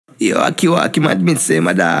Yo, him admit say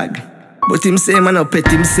my dog. But him say man no pet,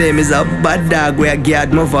 him say him is a bad dog where I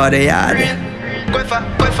guard my over the yard.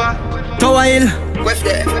 Tower Hill,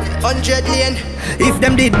 100 lane. if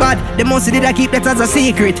them did bad, they must did I keep that as a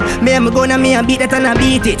secret. Me and gonna me and beat that and I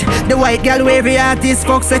beat it. The white girl where every artist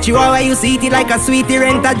fuck set you how you see it like a sweetie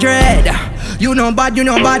rent a dread. You know bad,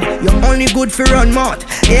 you're only good for run mouth.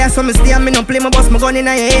 Yeah, so me stay and me no play my boss, my gun in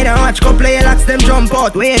your head and watch couple of locks them jump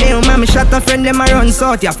out. Where they man, me shot a friend them a run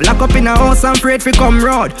south. You lock up in a house and afraid fi come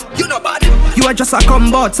road. You know bad. You are just a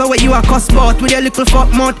combat, so where you a cuss bout with your little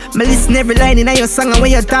fuck mouth. Me listen every line in your song and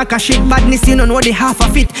when you talk a shit badness, you don't know the half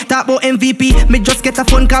of it. Talk about MVP, me just get a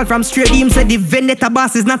phone call from straight him said the vendetta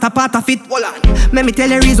boss is not a part of it. Hold on. Let me tell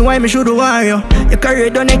you the reason why me should war you. Your career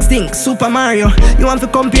done next thing, Super Mario. You want to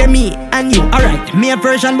compare me and you, alright. Me a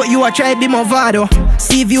version but you a try be more vado.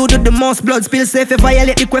 See if you do the most blood spill safe. If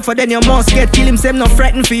violate the quiff then you must get kill him. Same no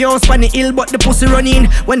frightened for yours pan the hill but the pussy run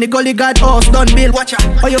in. When the gully god house done build. Watch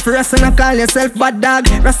out. Or you for rasta and call yourself bad dog.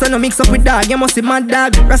 Rasta no mix up with dog, you must be mad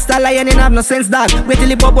dog. Rasta lion and have no sense dog. Wait till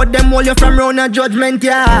the bubble them hold you from round a judgment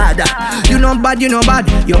yard. You know bad,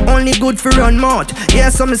 you only good for run mouth. Yeah,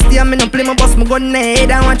 so me stay and me no play my boss, me gun in the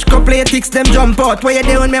head and watch couple of ticks them jump out. Where you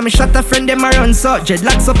doing me, me shot a friend them a run so.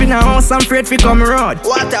 Dreadlocks up in a house and afraid fi come road.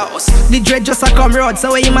 What house? The dread just a come road,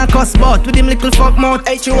 so where you ma cuss bout with him little fuck mouth.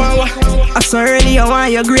 Hey, Chihuahua. I saw early you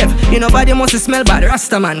want your grave. You know body must smell bad,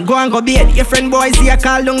 Rasta man. Go and go bed. Your friend boys see a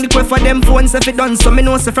call down the quiff for them phones if it done. So me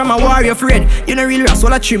know say from a warrior afraid. You know real ras,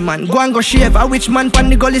 all a trim man. Go and go shave. A witch man pan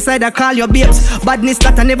the gully side I call your babes. Badness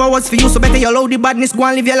that I never was for you, so better you allow the badness. Go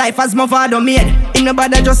and live your life as my father made. In the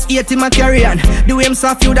bad I just hate him a carry on. The way him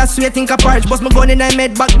soft you that sweet think a porridge. Bust my gun in I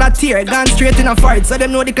made back that tear. Gone straight in a fart, so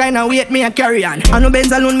them know the kind of weight me a carry on. I know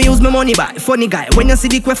Benz alone me use my money back. Funny guy, when you see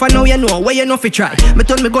the quiff now you know where you know fi try. Me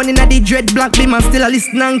turn me gun in a the dread black beam and still a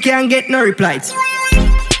listen and can't get no replies.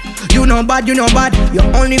 You know bad, you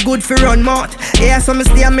only good for run mouth. Yeah, so me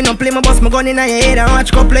stay and me no play my boss, my gun in your head and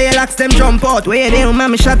watch couple of locks them jump out. Where they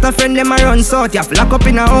man, me shot a friend them a run south. You lock up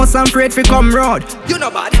in a house and afraid fi come road. You know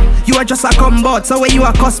bad. You are just a combat, so where you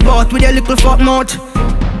a cuss bout with your little fuck mouth.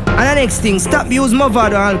 And the next thing, stop use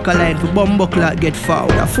Movado alkaline to bumbo clot get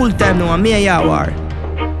fouled. A full time now, me a war.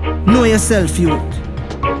 Know yourself, youth.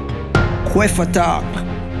 Queff a talk.